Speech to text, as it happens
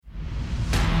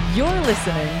You're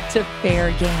listening to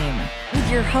Fair Game with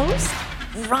your host,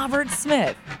 Robert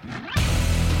Smith.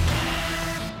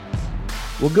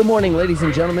 Well, good morning, ladies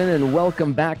and gentlemen, and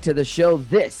welcome back to the show.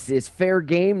 This is Fair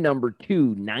Game number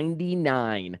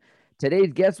 299.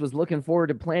 Today's guest was looking forward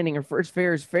to planning her first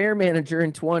fair as fair manager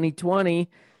in 2020,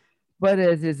 but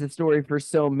as is the story for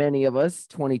so many of us,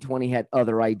 2020 had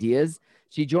other ideas.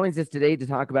 She joins us today to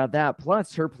talk about that,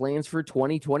 plus her plans for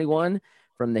 2021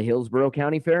 from the Hillsborough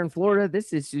County Fair in Florida.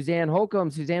 This is Suzanne Holcomb.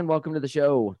 Suzanne, welcome to the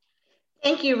show.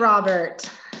 Thank you, Robert.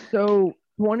 So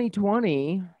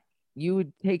 2020, you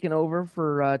had taken over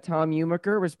for Tom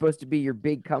Umaker. It was supposed to be your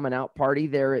big coming out party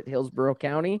there at Hillsborough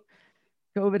County.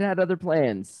 COVID had other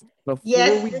plans.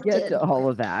 Before we get to all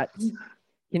of that,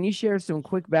 can you share some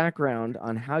quick background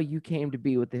on how you came to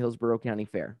be with the Hillsborough County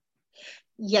Fair?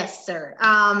 Yes, sir.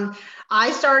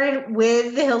 I started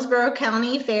with the Hillsborough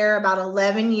County Fair about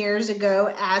 11 years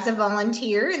ago as a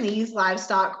volunteer in the youth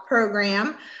livestock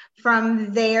program.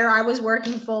 From there, I was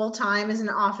working full-time as an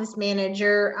office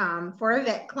manager for a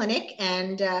vet clinic,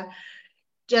 and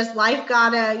just life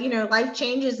got life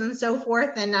changes and so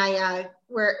forth. And I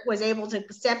was able to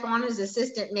step on as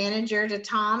assistant manager to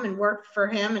Tom and work for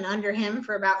him and under him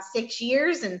for about 6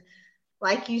 years. And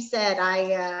like you said,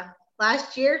 I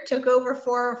last year took over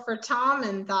for Tom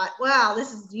and thought, wow,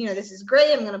 this is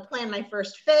great. I'm going to plan my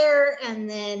first fair. And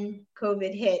then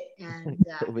COVID hit, and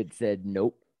COVID said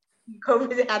nope.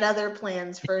 COVID had other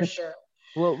plans for sure.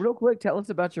 Well, real quick, tell us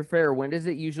about your fair. When does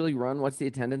it usually run? What's the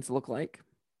attendance look like?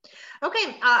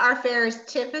 Okay, our fair is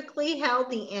typically held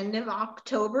the end of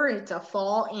October. It's a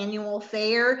fall annual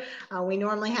fair. We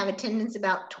normally have attendance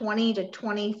about 20 to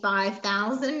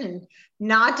 25,000, and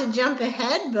not to jump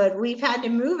ahead, but we've had to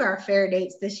move our fair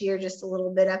dates this year just a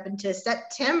little bit up into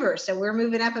September. So we're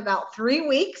moving up about 3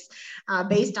 weeks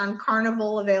based on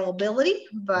carnival availability.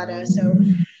 But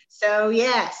so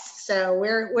yes, so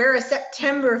we're a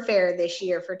September fair this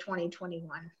year for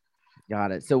 2021.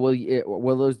 Got it. So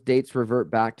will those dates revert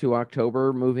back to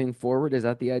October moving forward? Is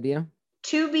that the idea?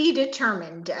 To be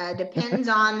determined. Depends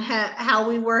on how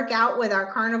we work out with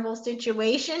our carnival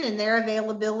situation and their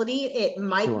availability. It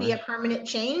might be a permanent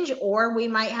change, or we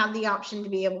might have the option to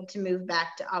be able to move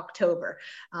back to October.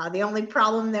 The only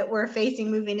problem that we're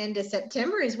facing moving into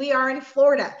September is we are in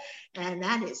Florida, and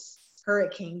that is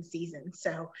hurricane season.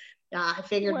 So I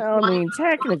figured. Well, I mean,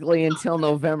 technically until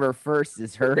November 1st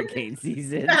is hurricane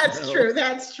season. That's true.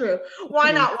 That's true.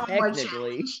 Why not one more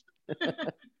challenge?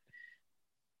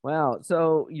 Wow.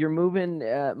 So you're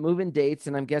moving dates,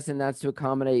 and I'm guessing that's to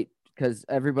accommodate, because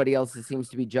everybody else seems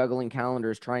to be juggling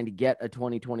calendars trying to get a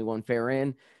 2021 fair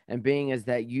in. And being as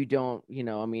that you don't,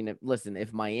 listen,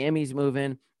 if Miami's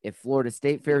moving, if Florida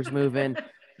State Fair's moving,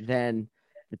 then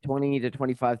the 20 to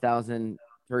 25,000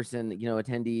 person,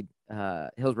 attendee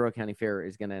Hillsborough County Fair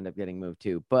is going to end up getting moved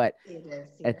too. But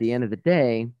at the end of the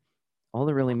day, all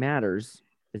that really matters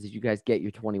is that you guys get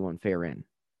your 21 fair in.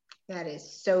 That is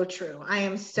so true. I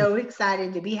am so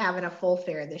excited to be having a full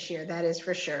fair this year. That is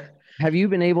for sure. Have you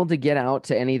been able to get out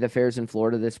to any of the fairs in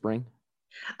Florida this spring?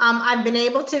 I've been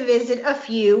able to visit a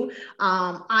few.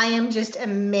 I am just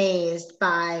amazed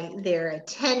by their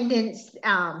attendance.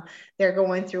 They're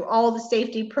going through all the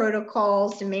safety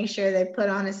protocols to make sure they put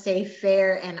on a safe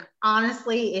fair. And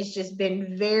honestly, it's just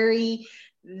been very,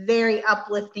 very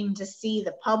uplifting to see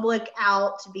the public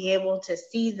out, to be able to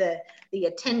see the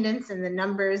attendance and the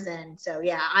numbers. And so,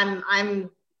 yeah, I'm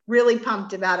really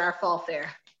pumped about our fall fair.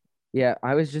 Yeah,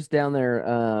 I was just down there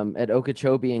at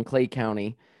Okeechobee and Clay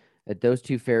County at those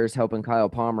two fairs helping Kyle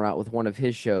Palmer out with one of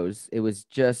his shows. It was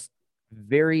just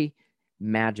very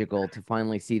magical to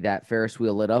finally see that Ferris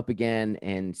wheel lit up again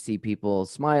and see people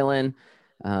smiling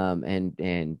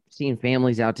and seeing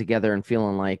families out together and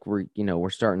feeling like we're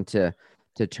starting to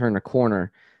turn a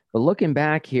corner. But looking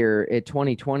back here at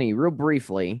 2020, real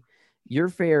briefly, your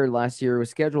fair last year was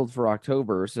scheduled for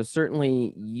October. So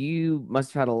certainly you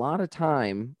must have had a lot of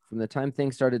time from the time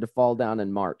things started to fall down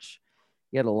in March.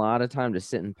 You had a lot of time to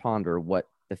sit and ponder what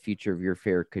the future of your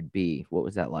fair could be. What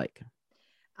was that like?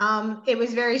 It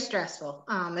was very stressful,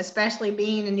 especially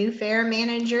being a new fair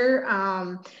manager.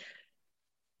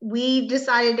 We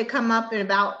decided to come up in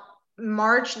about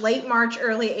late March,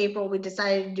 early April. We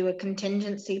decided to do a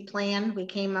contingency plan. We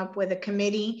came up with a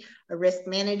committee, a risk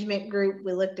management group.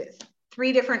 We looked at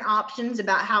 3 different options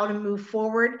about how to move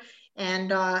forward. And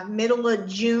middle of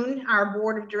June, our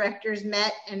board of directors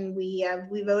met, and we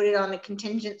voted on a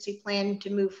contingency plan to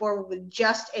move forward with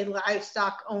just a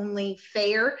livestock only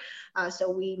fair.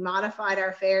 So we modified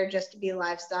our fair just to be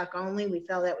livestock only. We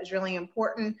felt that was really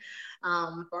important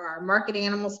for our market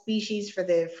animal species, for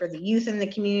the youth in the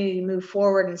community to move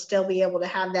forward and still be able to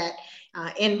have that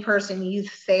in-person youth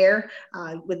fair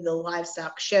with the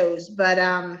livestock shows. But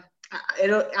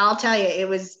I'll tell you, it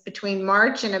was between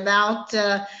March and about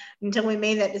until we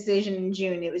made that decision in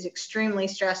June. It was extremely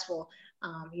stressful.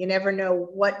 You never know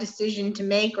what decision to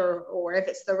make or if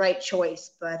it's the right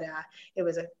choice, but it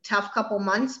was a tough couple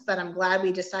months, but I'm glad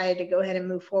we decided to go ahead and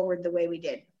move forward the way we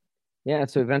did. Yeah,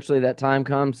 so eventually that time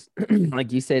comes,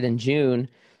 like you said, in June.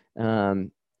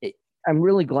 I'm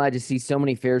really glad to see so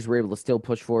many fairs were able to still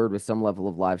push forward with some level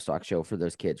of livestock show for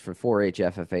those kids, for 4-H,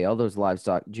 FFA, all those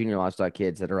livestock, junior livestock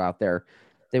kids that are out there.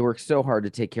 They work so hard to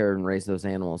take care of and raise those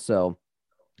animals. So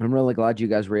I'm really glad you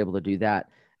guys were able to do that.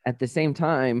 At the same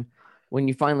time, when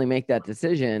you finally make that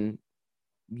decision,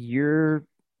 turn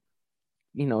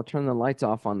the lights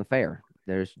off on the fair.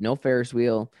 There's no Ferris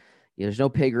wheel. There's no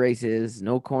pig races,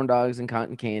 no corn dogs and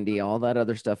cotton candy. All that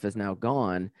other stuff is now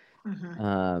gone.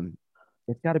 Mm-hmm.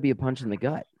 It's got to be a punch in the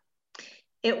gut.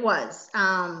 It was.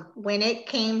 When it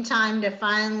came time to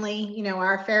finally,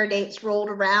 our fair dates rolled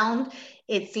around,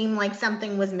 it seemed like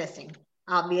something was missing.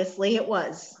 Obviously it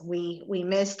was. We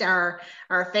missed our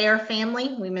fair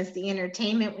family. We missed the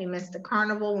entertainment. We missed the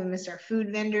carnival. We missed our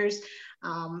food vendors.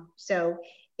 So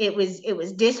it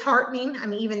was disheartening. I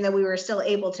mean, even though we were still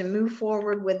able to move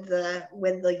forward with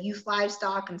the youth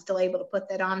livestock and still able to put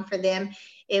that on for them,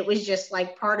 it was just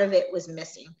like part of it was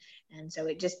missing. And so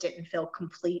it just didn't feel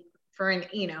complete in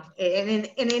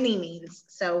any means.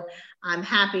 So I'm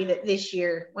happy that this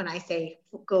year, when I say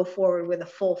go forward with a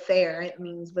full fair, it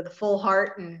means with a full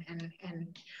heart,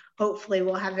 and hopefully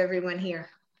we'll have everyone here.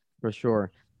 For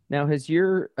sure. Now, has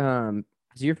your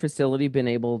facility been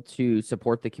able to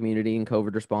support the community in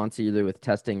COVID response, either with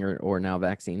testing or now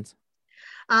vaccines?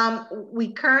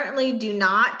 We currently do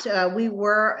not. We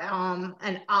were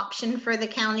an option for the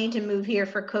county to move here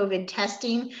for COVID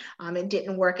testing. It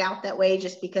didn't work out that way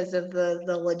just because of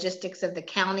the logistics of the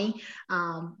county.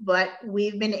 But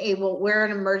we've been we're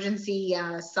an emergency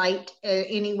site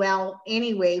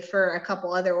anyway for a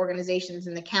couple other organizations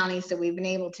in the county. So we've been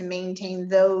able to maintain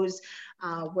those.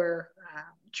 We're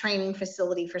training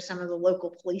facility for some of the local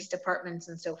police departments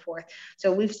and so forth.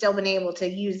 So we've still been able to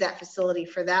use that facility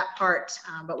for that part,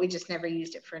 but we just never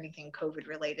used it for anything COVID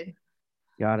related.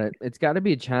 Got it. It's got to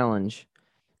be a challenge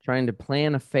trying to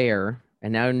plan a fair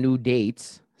and now new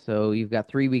dates. So you've got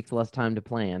 3 weeks less time to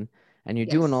plan, and you're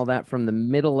doing all that from the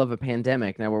middle of a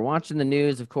pandemic. Now we're watching the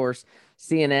news, of course,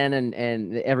 CNN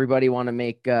and everybody want to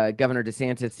make Governor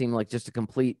DeSantis seem like just a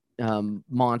complete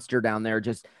monster down there.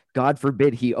 Just God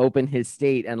forbid he open his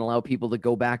state and allow people to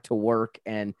go back to work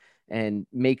and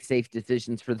make safe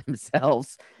decisions for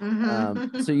themselves.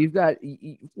 Mm-hmm. So you've got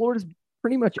Florida's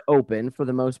pretty much open for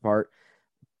the most part,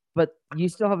 but you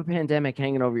still have a pandemic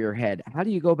hanging over your head. How do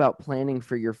you go about planning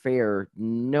for your fair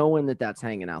knowing that that's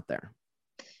hanging out there?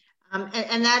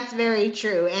 And that's very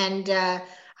true. And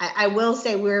I will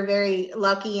say we're very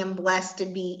lucky and blessed to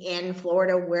be in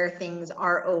Florida where things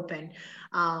are open.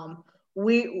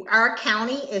 Our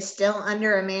county is still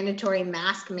under a mandatory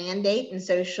mask mandate and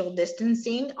social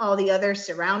distancing. All the other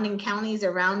surrounding counties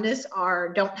around us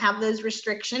don't have those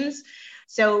restrictions.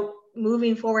 So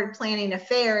moving forward, planning a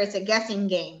fair, it's a guessing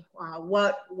game.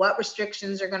 What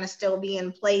restrictions are going to still be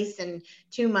in place in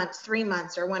 2 months, 3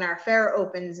 months, or when our fair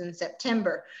opens in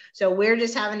September. So we're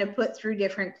just having to put through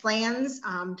different plans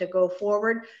to go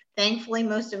forward. Thankfully,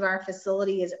 most of our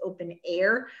facility is open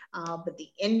air, but the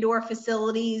indoor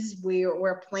facilities,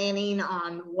 we're planning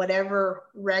on whatever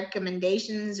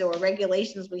recommendations or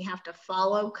regulations we have to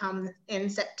follow come in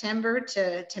September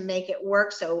to make it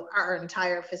work. So our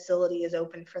entire facility is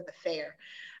open for the fair.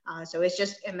 So it's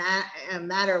just a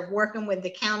matter of working with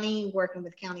the county, working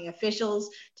with county officials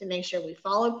to make sure we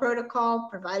follow protocol,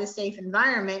 provide a safe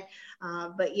environment,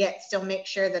 but yet still make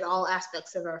sure that all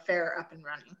aspects of our fair are up and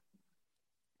running.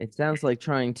 It sounds like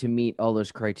trying to meet all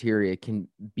those criteria can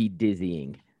be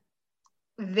dizzying.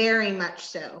 Very much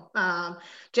so.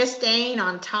 Just staying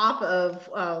on top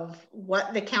of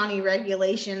what the county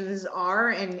regulations are,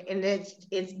 and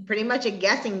it's pretty much a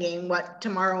guessing game what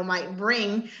tomorrow might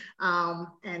bring.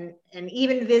 And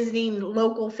even visiting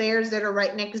local fairs that are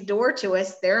right next door to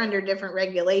us, they're under different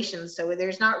regulations. So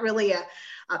there's not really a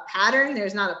pattern.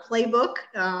 There's not a playbook.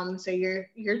 So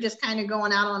you're just kind of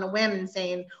going out on a whim and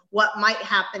saying what might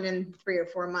happen in 3 or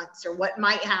 4 months or what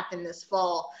might happen this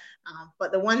fall.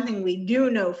 But the one thing we do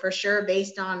know for sure,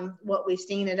 based on what we've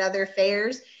seen at other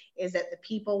fairs, is that the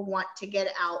people want to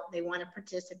get out. They want to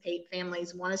participate.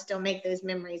 Families want to still make those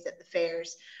memories at the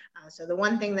fairs. So the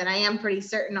one thing that I am pretty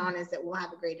certain on is that we'll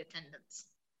have a great attendance.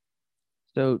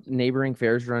 So neighboring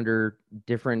fairs are under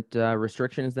different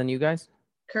restrictions than you guys?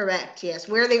 Correct. Yes,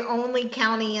 we're the only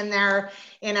county in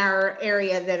our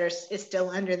area that is still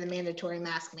under the mandatory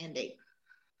mask mandate.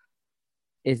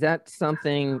 Is that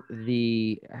something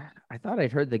I thought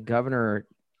I'd heard the governor,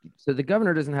 so the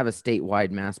governor doesn't have a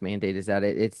statewide mask mandate. Is that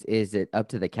it? Is it up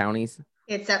to the counties?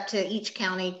 It's up to each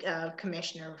county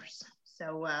commissioners.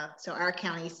 So our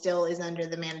county still is under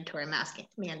the mandatory mask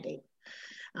mandate.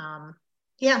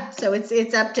 Yeah, so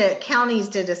it's up to counties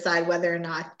to decide whether or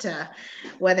not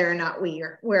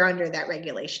we're under that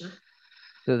regulation.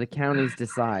 So the counties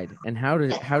decide. And how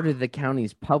did the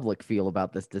county's public feel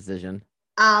about this decision?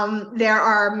 There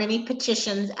are many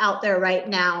petitions out there right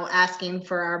now asking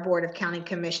for our Board of County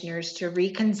Commissioners to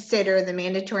reconsider the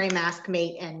mandatory mask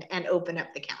mandate and open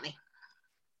up the county.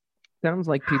 Sounds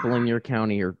like people in your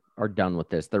county are done with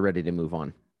this. They're ready to move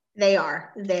on. They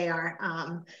are. We're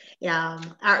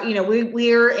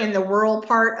in the rural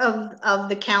part of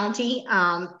the county,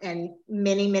 and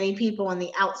many people in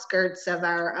the outskirts of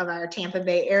our Tampa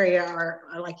Bay area are,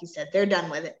 like you said, they're done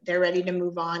with it. They're ready to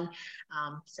move on.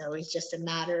 So it's just a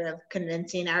matter of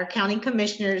convincing our county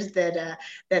commissioners that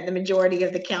the majority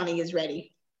of the county is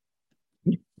ready.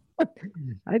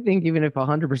 I think even if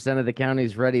 100% of the county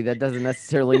is ready, that doesn't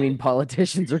necessarily mean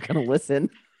politicians are going to listen.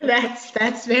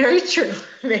 That's very true.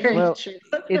 Very true.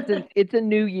 it's a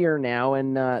new year now,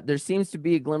 and there seems to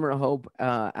be a glimmer of hope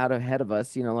out ahead of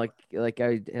us. You know, like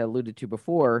I alluded to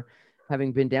before,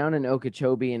 having been down in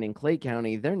Okeechobee and in Clay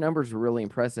County, their numbers were really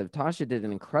impressive. Tasha did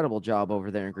an incredible job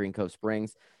over there in Green Cove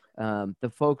Springs.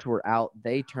 The folks were out;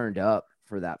 they turned up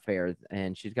for that fair,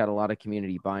 and she's got a lot of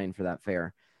community buy-in for that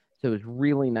fair. So it was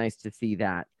really nice to see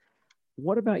that.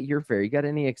 What about your fair? You got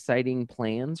any exciting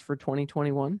plans for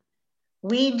 2021?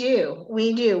 We do.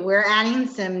 We're adding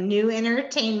some new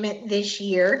entertainment this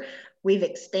year. We've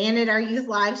expanded our youth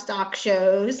livestock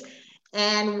shows.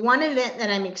 And one event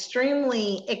that I'm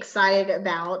extremely excited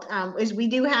about is we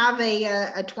do have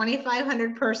a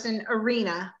 2,500 person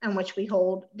arena in which we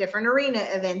hold different arena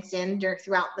events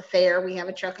throughout the fair. We have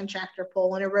a truck and tractor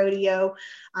pull and a rodeo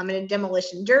and a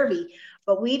demolition derby.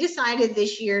 But we decided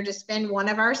this year to spend one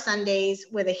of our Sundays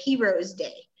with a Heroes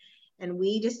Day. And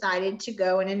we decided to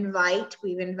go and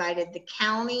we've invited the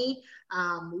county,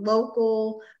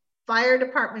 local fire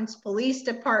departments, police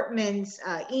departments,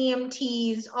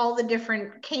 EMTs, all the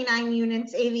different canine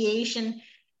units, aviation.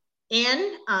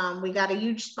 And we got a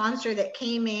huge sponsor that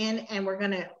came in, and we're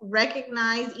going to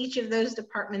recognize each of those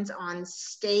departments on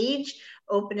stage,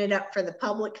 open it up for the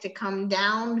public to come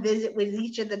down, visit with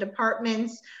each of the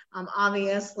departments,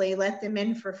 obviously let them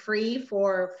in for free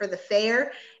for the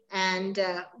fair, and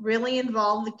really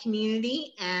involve the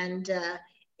community. And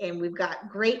we've got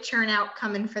great turnout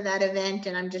coming for that event,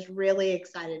 and I'm just really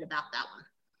excited about that one.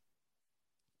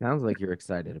 Sounds like you're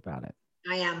excited about it.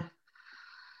 I am.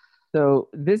 So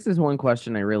this is one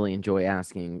question I really enjoy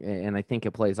asking, and I think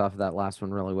it plays off of that last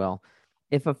one really well.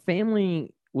 If a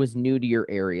family was new to your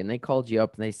area and they called you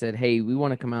up and they said, hey, we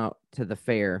want to come out to the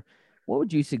fair, what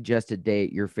would you suggest a day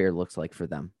at your fair looks like for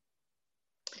them?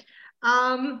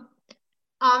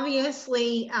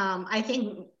 Obviously, I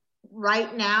think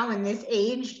right now in this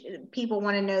age, people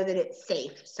want to know that it's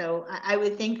safe. So I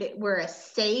would think that we're a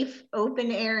safe,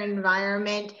 open air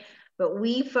environment, but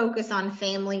we focus on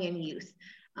family and youth.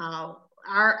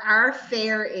 Our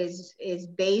fair is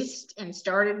based and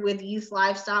started with youth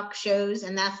livestock shows,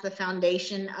 and that's the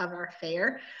foundation of our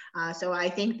fair. So I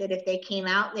think that if they came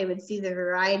out, they would see the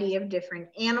variety of different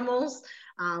animals.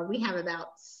 We have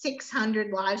about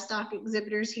 600 livestock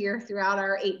exhibitors here throughout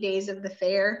our 8 days of the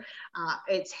fair.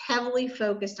 It's heavily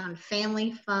focused on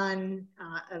family fun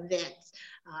events.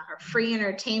 Our free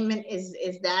entertainment is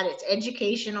that. It's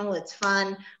educational, it's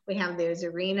fun. We have those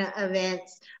arena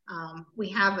events. We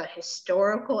have a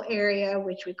historical area,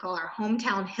 which we call our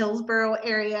hometown Hillsboro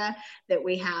area, that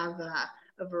we have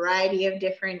a variety of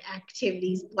different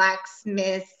activities,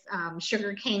 blacksmiths,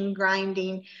 sugarcane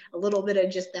grinding, a little bit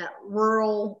of just that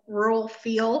rural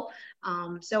feel.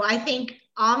 So I think,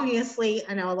 obviously,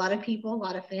 I know a lot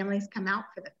of families come out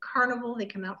for the carnival, they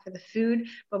come out for the food,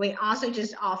 but we also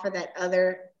just offer that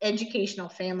other educational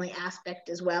family aspect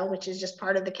as well, which is just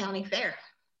part of the county fair.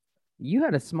 You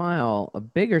had a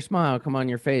bigger smile come on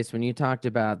your face when you talked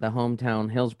about the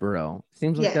hometown Hillsboro.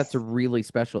 Seems like That's a really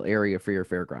special area for your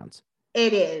fairgrounds.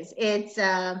 It is. It's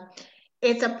a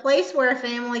place where a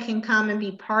family can come and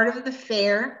be part of the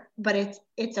fair, but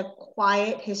it's a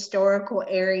quiet historical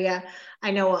area.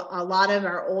 I know a lot of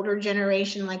our older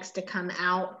generation likes to come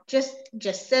out, just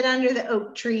sit under the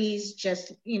oak trees,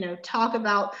 just, talk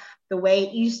about the way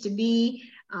it used to be.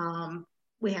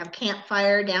 We have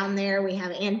campfire down there. We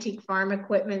have antique farm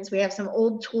equipments. We have some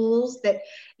old tools that,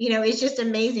 it's just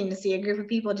amazing to see a group of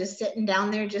people just sitting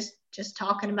down there, just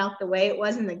talking about the way it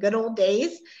was in the good old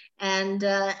days. And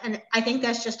I think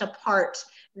that's just a part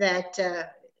that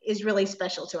is really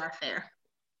special to our fair.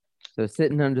 So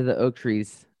sitting under the oak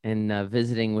trees and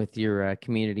visiting with your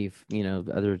community,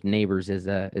 other neighbors is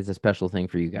a special thing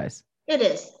for you guys. It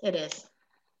is.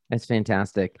 That's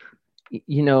fantastic.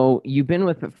 You've been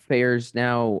with fairs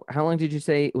now. How long did you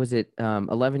say? Was it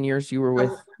 11 years you were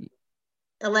with?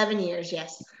 11 years,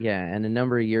 yes. Yeah, and a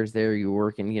number of years there you were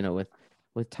working,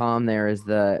 with Tom there as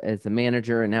the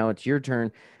manager, and now it's your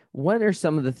turn. What are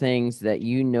some of the things that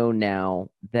you know now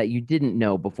that you didn't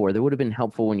know before that would have been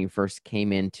helpful when you first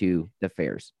came into the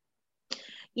fairs?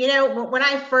 When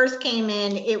I first came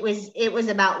in, it was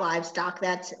about livestock.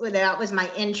 That was my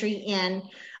entry in.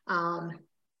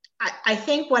 I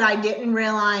think what I didn't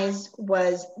realize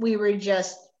was we're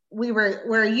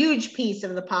a huge piece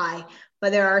of the pie,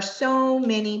 but there are so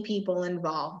many people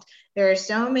involved. There are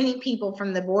so many people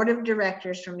from the board of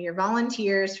directors, from your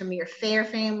volunteers, from your fair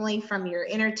family, from your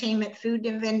entertainment, food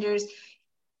and vendors.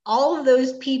 All of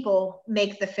those people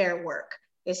make the fair work.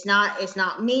 It's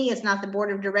not me. It's not the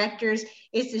board of directors.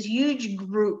 It's this huge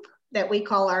group that we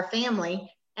call our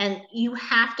family. And you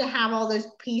have to have all those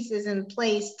pieces in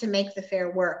place to make the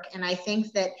fair work. And I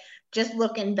think that just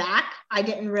looking back, I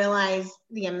didn't realize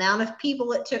the amount of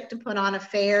people it took to put on a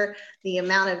fair, the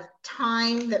amount of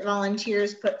time that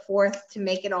volunteers put forth to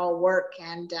make it all work.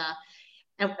 And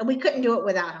we couldn't do it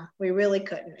without them. We really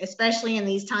couldn't, especially in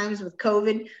these times with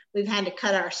COVID. We've had to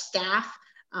cut our staff.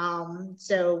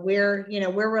 So we're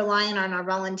relying on our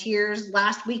volunteers.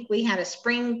 Last week, we had a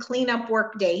spring cleanup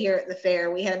work day here at the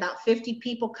fair. We had about 50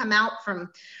 people come out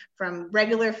from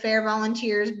regular fair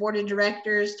volunteers, board of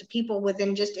directors, to people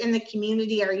within just in the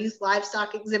community, our youth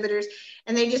livestock exhibitors.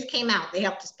 And they just came out. They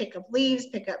helped us pick up leaves,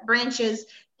 pick up branches.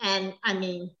 And I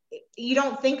mean, you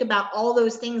don't think about all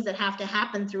those things that have to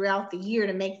happen throughout the year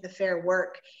to make the fair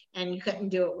work. And you couldn't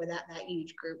do it without that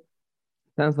huge group.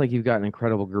 Sounds like you've got an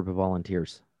incredible group of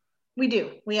volunteers. We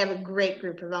do. We have a great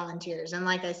group of volunteers. And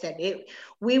like I said,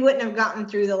 we wouldn't have gotten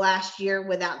through the last year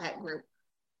without that group.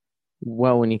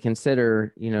 Well, when you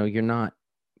consider, you're not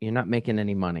making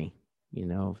any money,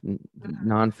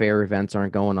 non-fair events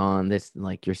aren't going on.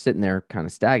 You're sitting there kind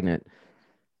of stagnant.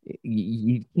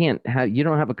 You don't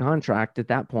have a contract at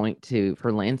that point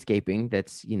for landscaping.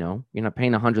 That's, you're not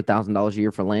paying $100,000 a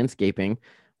year for landscaping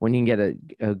when you can get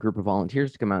a group of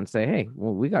volunteers to come out and say, hey,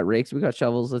 well, we got rakes, we got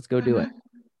shovels, let's go do it.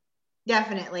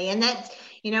 Definitely. And that's,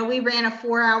 we ran a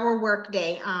 4-hour work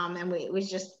day, and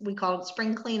we called it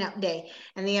spring cleanup day.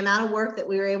 And the amount of work that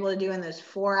we were able to do in those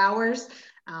 4 hours,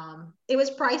 it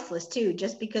was priceless too,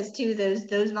 just because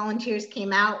those volunteers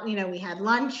came out, we had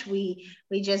lunch, we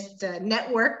just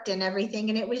networked and everything.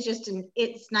 And it was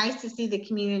it's nice to see the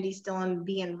community still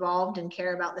be involved and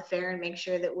care about the fair and make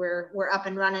sure that we're up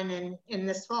and running in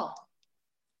this fall.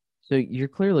 So you're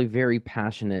clearly very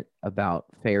passionate about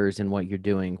fairs and what you're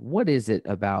doing. What is it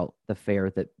about the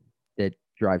fair that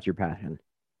drives your passion?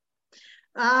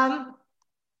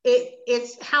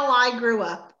 It's how I grew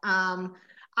up.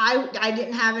 I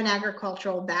didn't have an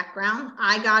agricultural background.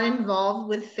 I got involved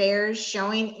with fairs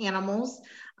showing animals.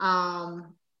 And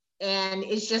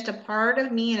it's just a part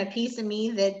of me and a piece of me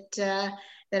that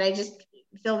I just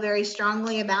feel very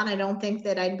strongly about. I don't think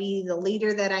that I'd be the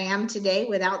leader that I am today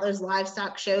without those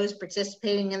livestock shows,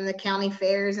 participating in the county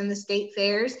fairs and the state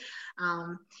fairs.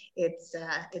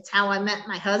 It's how I met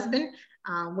my husband.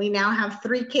 We now have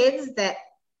 3 kids that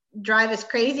drive us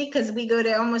crazy because we go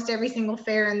to almost every single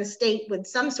fair in the state with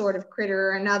some sort of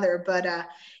critter or another. But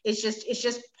it's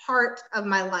just part of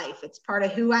my life. It's part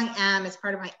of who I am. It's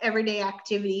part of my everyday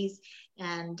activities.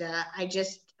 And I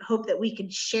just hope that we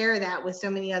could share that with so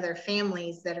many other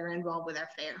families that are involved with our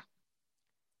fair.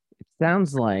 It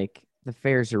sounds like the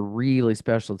fairs are really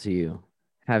special to you,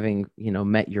 having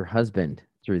met your husband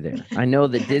through there. I know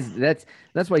that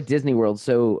that's why Disney World's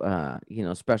so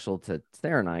special to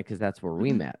Sarah and I, because that's where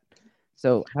we met.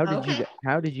 So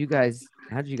how did you guys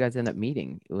end up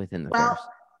meeting within the fairs?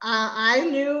 I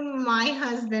knew my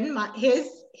husband.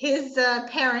 His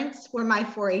parents were my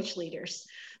 4-H leaders.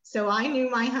 So I knew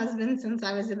my husband since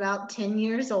I was about 10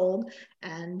 years old.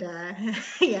 And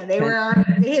they were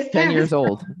his 10 years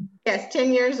old. Yes,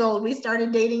 10 years old. We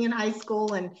started dating in high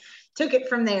school and took it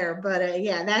from there. But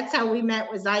that's how we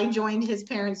met. Was I joined his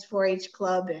parents' 4-H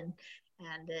club,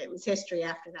 and it was history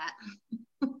after that.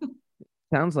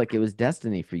 Sounds like it was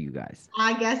destiny for you guys.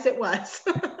 I guess it was.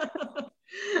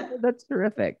 That's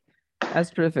terrific. That's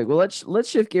terrific. Well, let's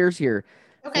shift gears here.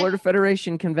 Okay. Florida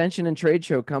Federation Convention and Trade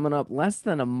Show coming up less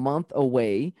than a month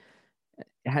away.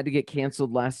 It had to get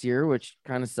canceled last year, which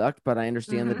kind of sucked, but I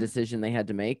understand the decision they had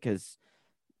to make because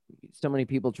so many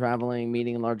people traveling,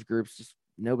 meeting in large groups, just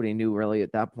nobody knew really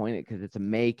at that point because it's a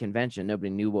May convention. Nobody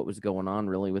knew what was going on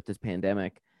really with this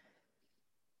pandemic.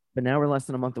 But now we're less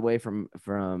than a month away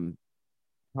from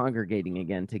congregating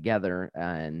again together.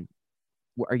 And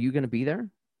are you going to be there?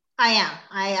 I am.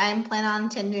 I'm planning on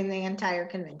attending the entire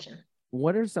convention.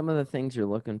 What are some of the things you're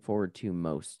looking forward to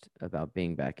most about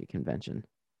being back at convention?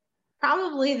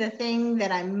 Probably the thing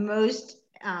that I'm most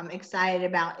excited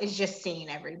about is just seeing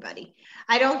everybody.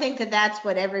 I don't think that's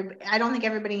what I don't think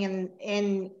everybody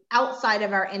in outside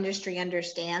of our industry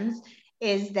understands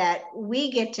is that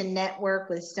we get to network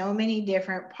with so many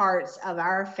different parts of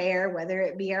our fair, whether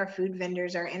it be our food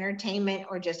vendors, our entertainment,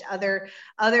 or just other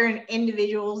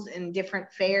individuals in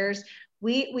different fairs.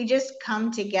 We just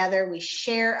come together, we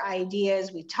share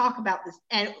ideas, we talk about this,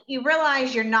 and you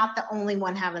realize you're not the only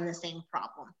one having the same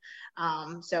problem.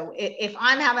 So if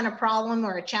I'm having a problem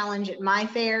or a challenge at my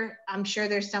fair, I'm sure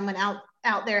there's someone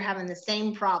out there having the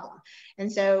same problem.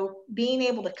 And so being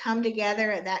able to come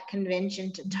together at that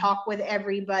convention to talk with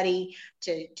everybody,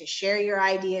 to share your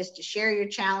ideas, to share your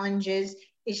challenges,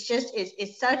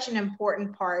 it's such an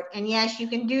important part. And yes, you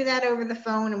can do that over the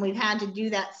phone, and we've had to do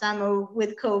that some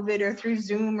with COVID or through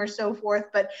Zoom or so forth,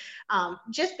 but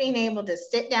just being able to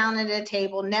sit down at a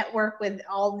table, network with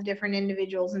all the different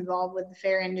individuals involved with the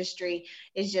fair industry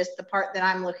is just the part that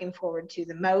I'm looking forward to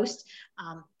the most.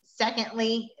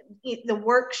 Secondly, the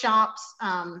workshops,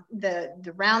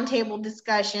 the roundtable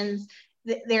discussions,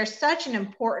 they're such an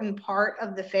important part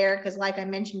of the fair because, like I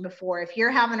mentioned before, if you're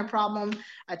having a problem,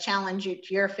 a challenge at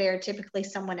your fair, typically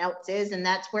someone else is, and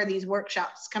that's where these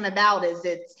workshops come about. Is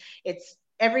it's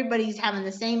everybody's having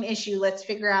the same issue. Let's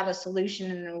figure out a solution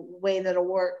in a way that'll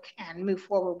work and move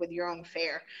forward with your own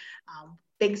fair.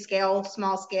 Big scale,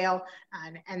 small scale,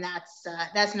 and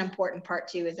that's an important part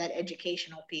too. Is that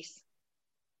educational piece.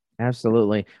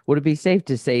 Absolutely. Would it be safe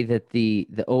to say that the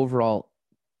overall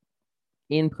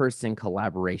in-person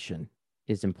collaboration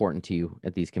is important to you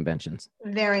at these conventions?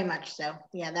 Very much so.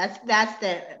 Yeah, that's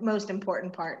the most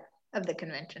important part of the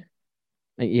convention.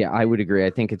 Yeah, I would agree. I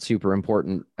think it's super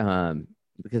important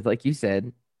because, like you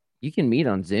said, you can meet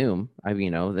on Zoom.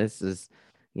 This is,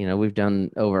 we've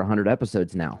done over 100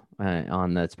 episodes now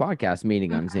on this podcast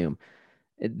meeting on Zoom.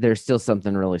 There's still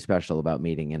something really special about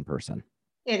meeting in person.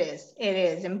 It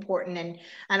is important.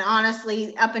 And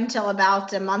honestly, up until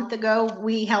about a month ago,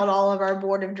 we held all of our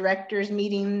board of directors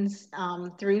meetings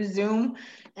through Zoom.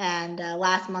 And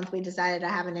last month we decided to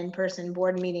have an in-person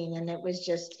board meeting, and it was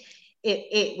just,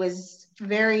 it was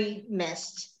very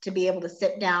missed to be able to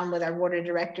sit down with our board of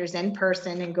directors in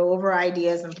person and go over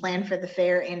ideas and plan for the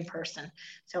fair in person.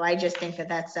 So I just think that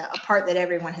that's a part that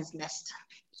everyone has missed.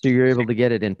 So you're able to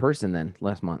get it in person then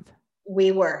last month?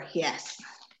 We were, yes.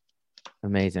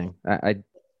 Amazing. I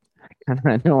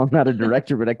know I'm not a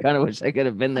director, but I kind of wish I could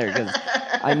have been there because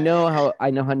I know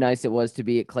how nice it was to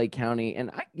be at Clay County. And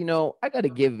I got to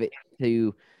give it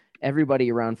to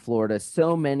everybody around Florida.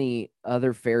 So many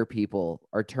other fair people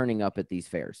are turning up at these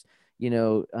fairs.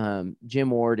 Jim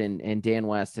Ward and Dan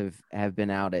West have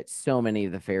been out at so many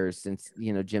of the fairs since,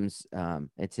 Jim's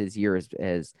it's his year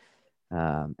as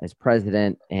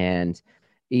president, and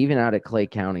even out at Clay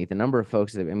County, the number of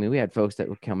folks we had folks that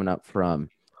were coming up from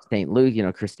St.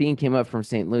 Lucie. Christine came up from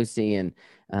St. Lucie, and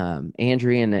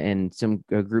Andrea and some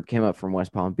group came up from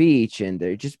West Palm Beach, and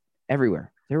they're just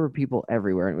everywhere. There were people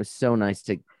everywhere. And it was so nice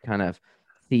to kind of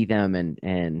see them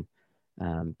and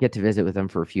get to visit with them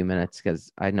for a few minutes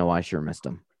because I know I sure missed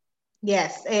them.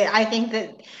 Yes, I think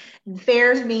that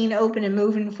fairs being open and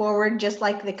moving forward, just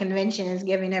like the convention, is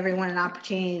giving everyone an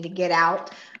opportunity to get out,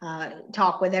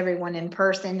 talk with everyone in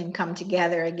person, and come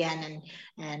together again.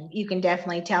 And you can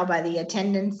definitely tell by the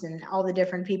attendance and all the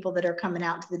different people that are coming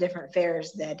out to the different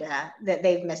fairs that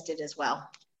they've missed it as well.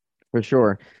 For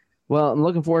sure. Well, I'm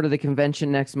looking forward to the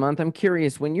convention next month. I'm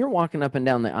curious, when you're walking up and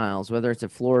down the aisles, whether it's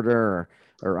at Florida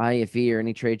or IFE or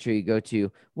any trade show you go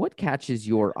to, what catches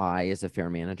your eye as a fair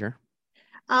manager?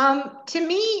 To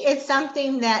me, it's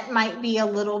something that might be a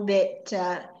little bit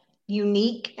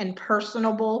unique and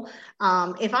personable.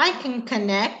 If I can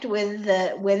connect with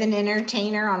an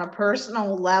entertainer on a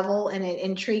personal level and it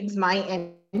intrigues my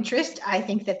interest. I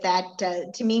think that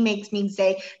to me makes me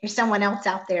say there's someone else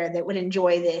out there that would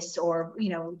enjoy this, or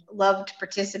love to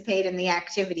participate in the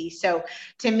activity. So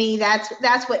to me,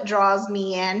 that's what draws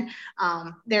me in.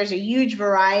 There's a huge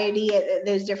variety at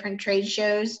those different trade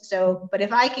shows. So, but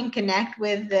if I can connect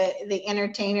with the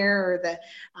entertainer or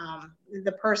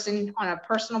the person on a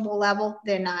personable level,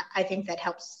 then I think that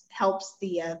helps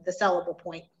the sellable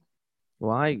point.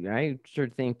 Well, I sure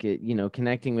think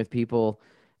connecting with people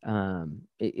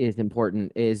is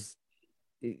important, is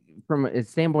from a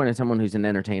standpoint of someone who's an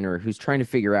entertainer who's trying to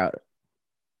figure out,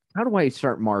 how do I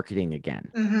start marketing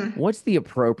again? Mm-hmm. What's the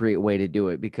appropriate way to do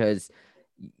it? Because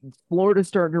Florida's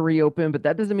starting to reopen, but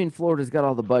that doesn't mean Florida's got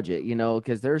all the budget,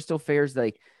 because there are still fairs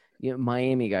like,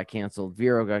 Miami got canceled,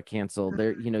 Vero got canceled,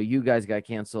 there, you guys got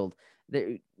canceled.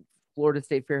 Florida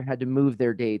State Fair had to move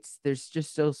their dates. There's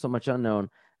just so much unknown.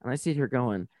 And I sit here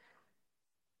going,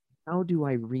 how do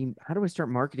I start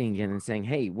marketing again and saying,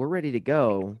 hey, we're ready to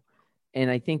go?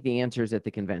 And I think the answer is at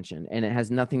the convention, and it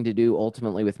has nothing to do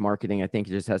ultimately with marketing. I think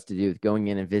it just has to do with going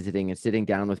in and visiting and sitting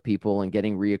down with people and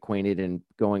getting reacquainted and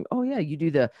going, oh yeah, you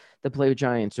do the Play with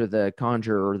Giants or the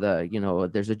Conjure or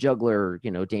there's a juggler,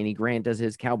 Danny Grant does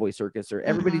his cowboy circus, or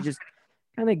everybody just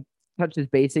kind of touches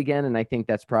base again. And I think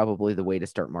that's probably the way to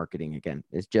start marketing again,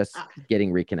 is just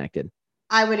getting reconnected.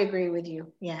 I would agree with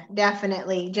you. Yeah,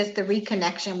 definitely. Just the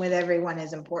reconnection with everyone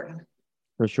is important.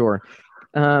 For sure.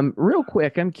 Real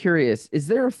quick, I'm curious, is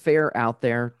there a fair out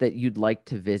there that you'd like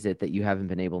to visit that you haven't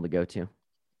been able to go to?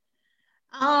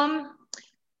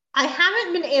 I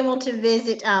haven't been able to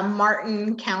visit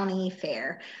Martin County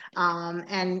Fair.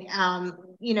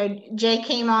 Jay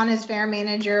came on as fair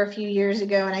manager a few years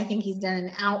ago, and I think he's done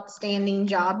an outstanding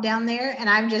job down there. And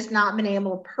I've just not been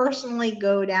able to personally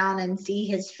go down and see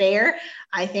his fair.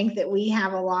 I think that we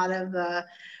have a lot of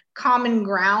common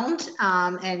ground,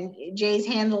 and Jay's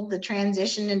handled the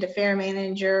transition into fair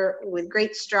manager with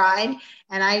great stride.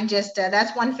 And I just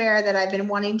that's one fair that I've been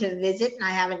wanting to visit, and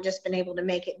I haven't just been able to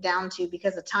make it down to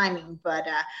because of timing, but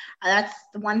that's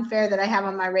the one fair that I have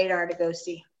on my radar to go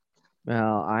see.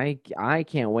 Well, I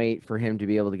can't wait for him to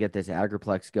be able to get this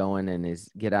Agriplex going and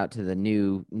get out to the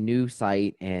new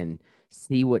site and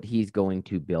see what he's going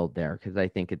to build there, because I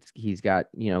think he's got,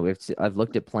 I've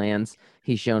looked at plans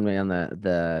he's shown me on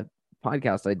the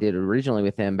podcast I did originally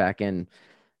with him back in,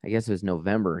 I guess it was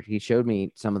November. He showed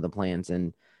me some of the plans,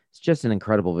 and it's just an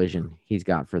incredible vision he's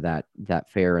got for that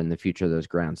fair and the future of those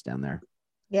grounds down there.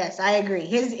 Yes, I agree.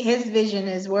 His vision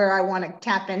is where I want to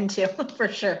tap into for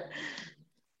sure.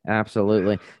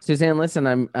 Absolutely. Suzanne,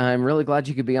 listen, I'm really glad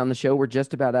you could be on the show. We're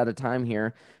just about out of time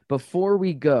here. Before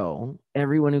we go,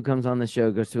 everyone who comes on the show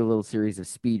goes through a little series of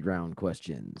speed round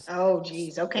questions. Oh,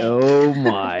 geez. Okay. Oh,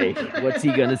 my. What's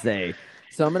he going to say?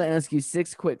 So I'm going to ask you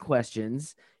 6 quick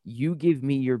questions. You give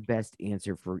me your best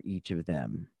answer for each of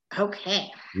them. Okay.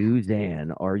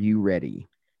 Suzanne, are you ready?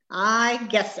 I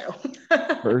guess so.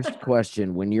 First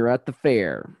question. When you're at the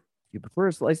fair, do you prefer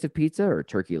a slice of pizza or a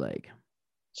turkey leg?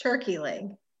 Turkey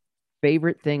leg.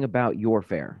 Favorite thing about your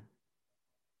fair?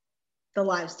 The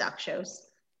livestock shows.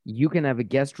 You can have a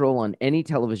guest role on any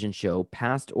television show,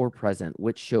 past or present.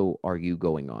 Which show are you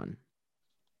going on?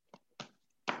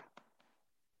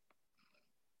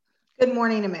 Good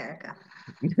Morning America.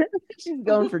 She's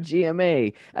going for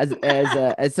GMA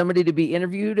as somebody to be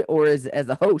interviewed, or as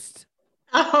a host?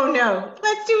 Oh no,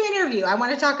 let's do interview. I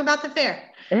want to talk about the fair.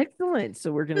 Excellent.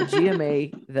 So we're going to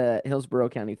GMA the Hillsborough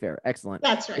County Fair. Excellent.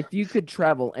 That's right. If you could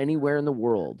travel anywhere in the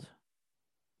world,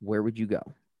 where would you go?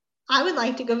 I would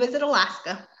like to go visit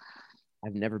Alaska.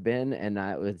 I've never been, and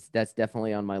that's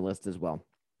definitely on my list as well.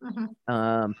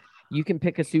 Mm-hmm. You can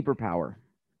pick a superpower.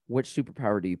 Which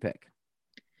superpower do you pick?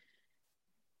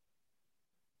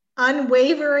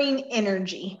 Unwavering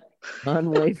energy.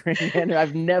 Unwavering energy.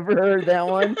 I've never heard that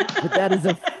one, but that is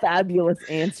a fabulous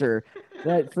answer.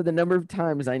 That for the number of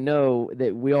times I know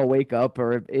that we all wake up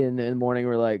or in the morning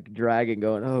we're like dragging,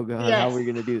 going, oh God, Yes. How are we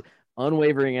going to do?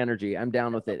 Unwavering energy. I'm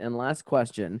down with it. And last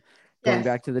question, going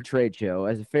back to the trade show,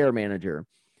 as a fair manager,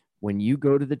 when you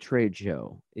go to the trade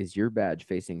show, is your badge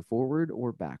facing forward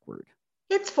or backward?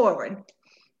 It's forward.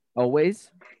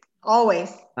 Always?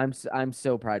 Always. I'm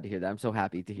so proud to hear that. I'm so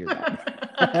happy to hear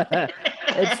that.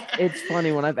 It's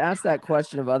funny when I've asked that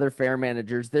question of other fair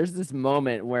managers, there's this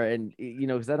moment where, and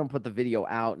because I don't put the video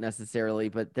out necessarily,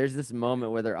 but there's this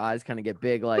moment where their eyes kind of get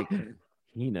big, like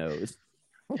he knows.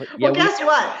 Well, guess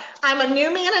what? I'm a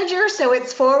new manager, so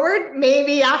it's forward.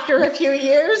 Maybe after a few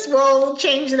years, we'll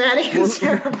change that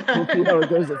answer. We'll see how it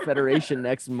goes at Federation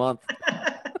next month.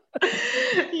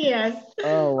 Yes.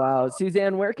 Oh, wow.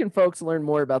 Suzanne, where can folks learn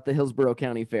more about the Hillsborough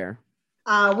County Fair?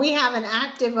 We have an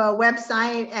active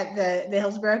website at the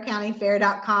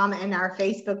hillsborough-county-fair.com, and our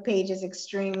Facebook page is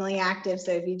extremely active.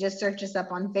 So if you just search us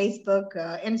up on Facebook,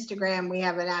 Instagram, we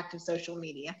have an active social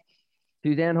media.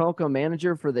 Suzanne Holcomb,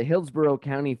 manager for the Hillsborough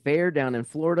County Fair down in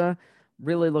Florida.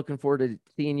 Really looking forward to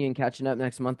seeing you and catching up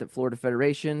next month at Florida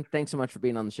Federation. Thanks so much for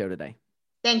being on the show today.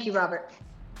 Thank you, Robert.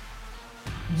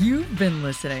 You've been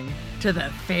listening to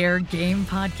the Fair Game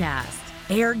Podcast.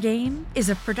 Fair Game is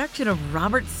a production of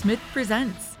Robert Smith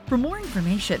Presents. For more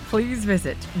information, please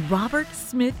visit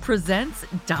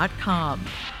robertsmithpresents.com.